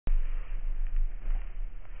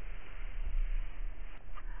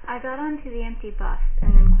I got onto the empty bus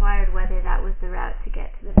and inquired whether that was the route to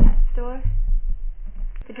get to the pet store.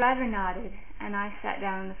 The driver nodded, and I sat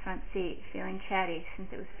down in the front seat, feeling chatty since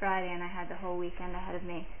it was Friday and I had the whole weekend ahead of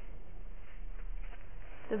me.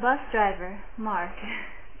 The bus driver, Mark,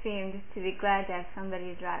 seemed to be glad to have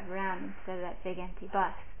somebody to drive around instead of that big empty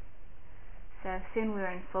bus. So soon we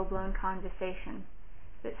were in full-blown conversation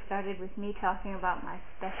that started with me talking about my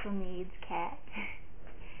special needs cat.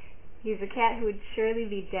 He's a cat who would surely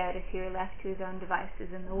be dead if he were left to his own devices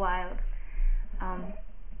in the wild.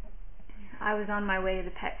 I was on my way to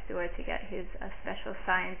the pet store to get his special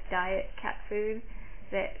science diet cat food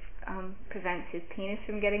that prevents his penis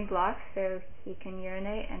from getting blocked so he can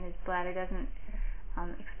urinate and his bladder doesn't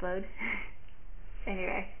explode.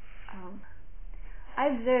 Anyway, I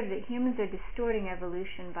observed that humans are distorting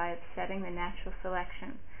evolution by upsetting the natural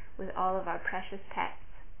selection with all of our precious pets.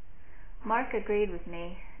 Mark agreed with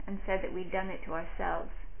me and said that we'd done it to ourselves.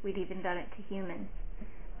 We'd even done it to humans.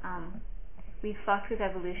 We've fucked with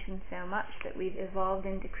evolution so much that we've evolved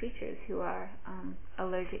into creatures who are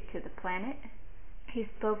allergic to the planet. He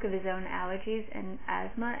spoke of his own allergies and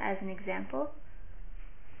asthma as an example.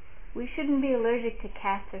 We shouldn't be allergic to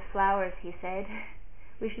cats or flowers, he said.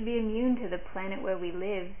 We should be immune to the planet where we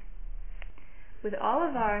live. With all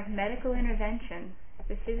of our medical intervention,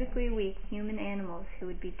 the physically weak human animals who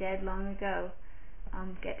would be dead long ago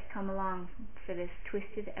get to come along for this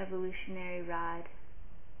twisted evolutionary ride.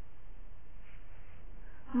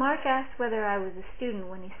 Mark asked whether I was a student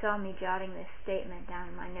when he saw me jotting this statement down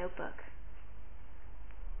in my notebook.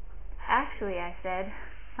 Actually, I said,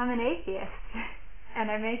 I'm an atheist, and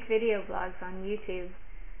I make video blogs on YouTube.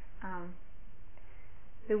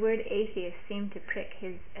 The word atheist seemed to prick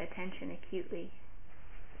his attention acutely.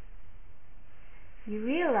 You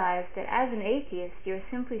realize that as an atheist, you're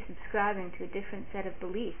simply subscribing to a different set of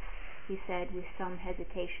beliefs, he said with some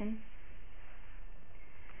hesitation.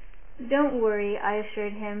 Don't worry, I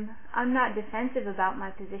assured him. I'm not defensive about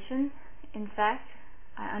my position. In fact,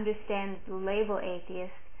 I understand that the label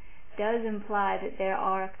atheist does imply that there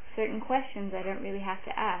are certain questions I don't really have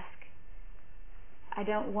to ask. I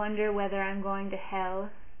don't wonder whether I'm going to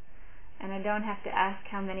hell, and I don't have to ask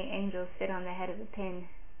how many angels sit on the head of a pin.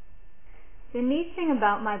 The neat thing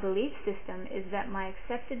about my belief system is that my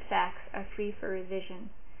accepted facts are free for revision,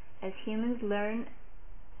 as humans learn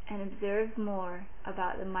and observe more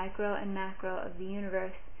about the micro and macro of the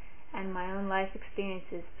universe, and my own life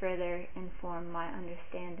experiences further inform my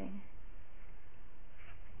understanding.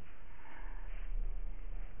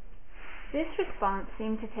 This response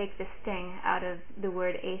seemed to take the sting out of the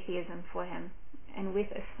word atheism for him, and with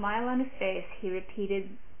a smile on his face he repeated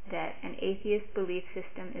that an atheist belief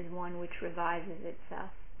system is one which revises itself.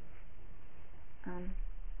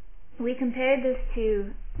 We compared this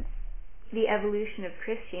to the evolution of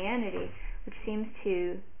Christianity, which seems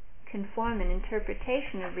to conform an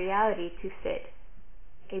interpretation of reality to fit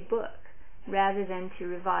a book, rather than to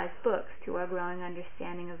revise books to our growing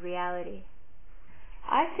understanding of reality.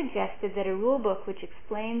 I suggested that a rule book which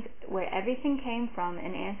explains where everything came from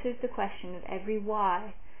and answers the question of every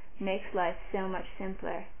why makes life so much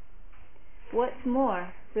simpler. What's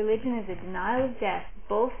more, religion is a denial of death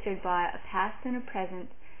bolstered by a past and a present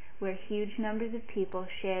where huge numbers of people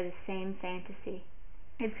share the same fantasy.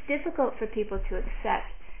 It's difficult for people to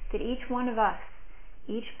accept that each one of us,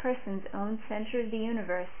 each person's own center of the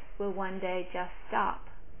universe, will one day just stop.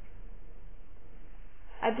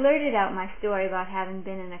 I blurted out my story about having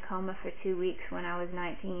been in a coma for 2 weeks when I was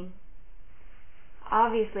 19.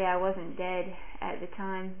 Obviously I wasn't dead at the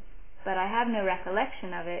time, but I have no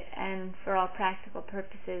recollection of it, and for all practical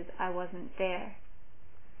purposes I wasn't there.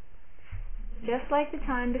 Just like the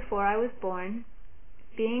time before I was born,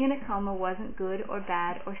 being in a coma wasn't good or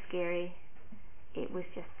bad or scary. It was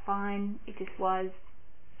just fine. It just was.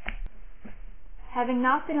 Having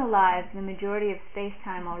not been alive the majority of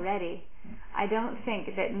space-time already, I don't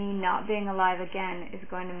think that me not being alive again is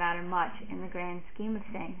going to matter much in the grand scheme of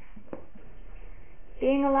things.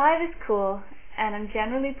 Being alive is cool, and I'm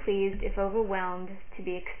generally pleased, if overwhelmed, to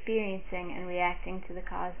be experiencing and reacting to the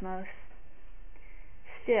cosmos.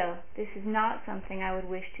 Still, this is not something I would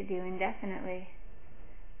wish to do indefinitely.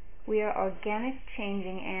 We are organic,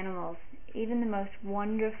 changing animals. Even the most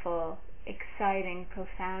wonderful, exciting,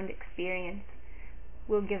 profound experience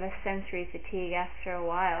will give us sensory fatigue after a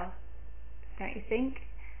while. Don't you think?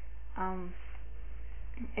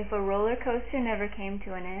 If a roller coaster never came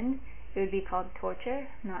to an end, it would be called torture,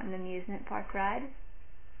 not an amusement park ride.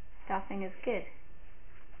 Stopping is good.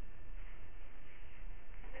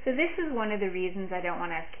 So this is one of the reasons I don't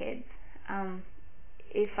want to have kids.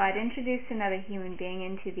 If I'd introduced another human being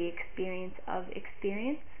into the experience of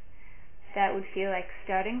experience, that would feel like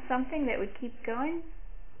starting something that would keep going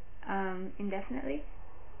indefinitely.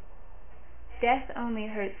 Death only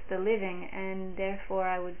hurts the living, and therefore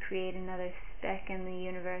I would create another speck in the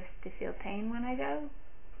universe to feel pain when I go.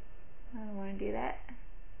 I don't want to do that.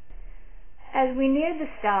 As we neared the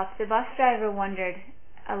stop, the bus driver wondered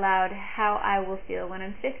aloud how I will feel when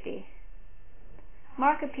I'm 50.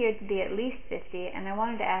 Mark appeared to be at least 50, and I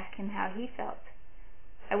wanted to ask him how he felt.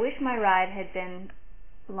 I wish my ride had been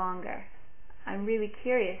longer. I'm really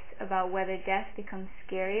curious about whether death becomes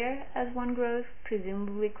scarier as one grows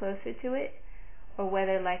presumably closer to it, or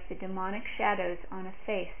whether, like the demonic shadows on a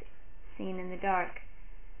face seen in the dark,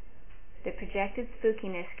 the projected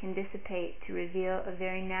spookiness can dissipate to reveal a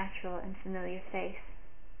very natural and familiar face.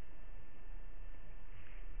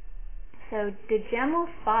 So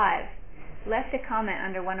Djemil5 left a comment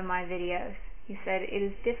under one of my videos. He said, "It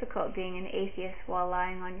is difficult being an atheist while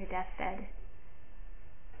lying on your deathbed."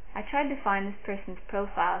 I tried to find this person's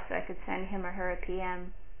profile so I could send him or her a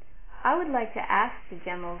PM. I would like to ask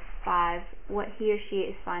Djemil5 what he or she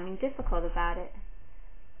is finding difficult about it.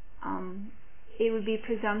 It would be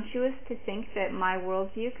presumptuous to think that my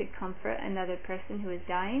worldview could comfort another person who is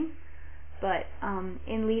dying, but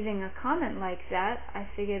in leaving a comment like that, I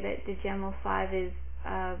figure that Djemil5 is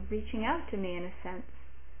reaching out to me in a sense.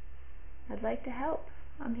 I'd like to help.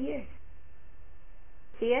 I'm here.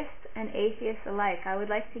 Theists and atheists alike, I would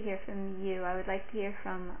like to hear from you. I would like to hear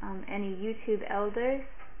from any YouTube elders.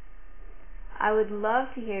 I would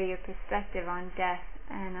love to hear your perspective on death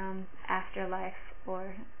and afterlife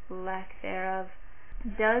or lack thereof.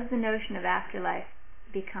 Does the notion of afterlife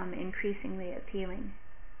become increasingly appealing?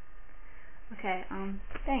 Okay,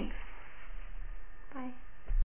 thanks. Bye.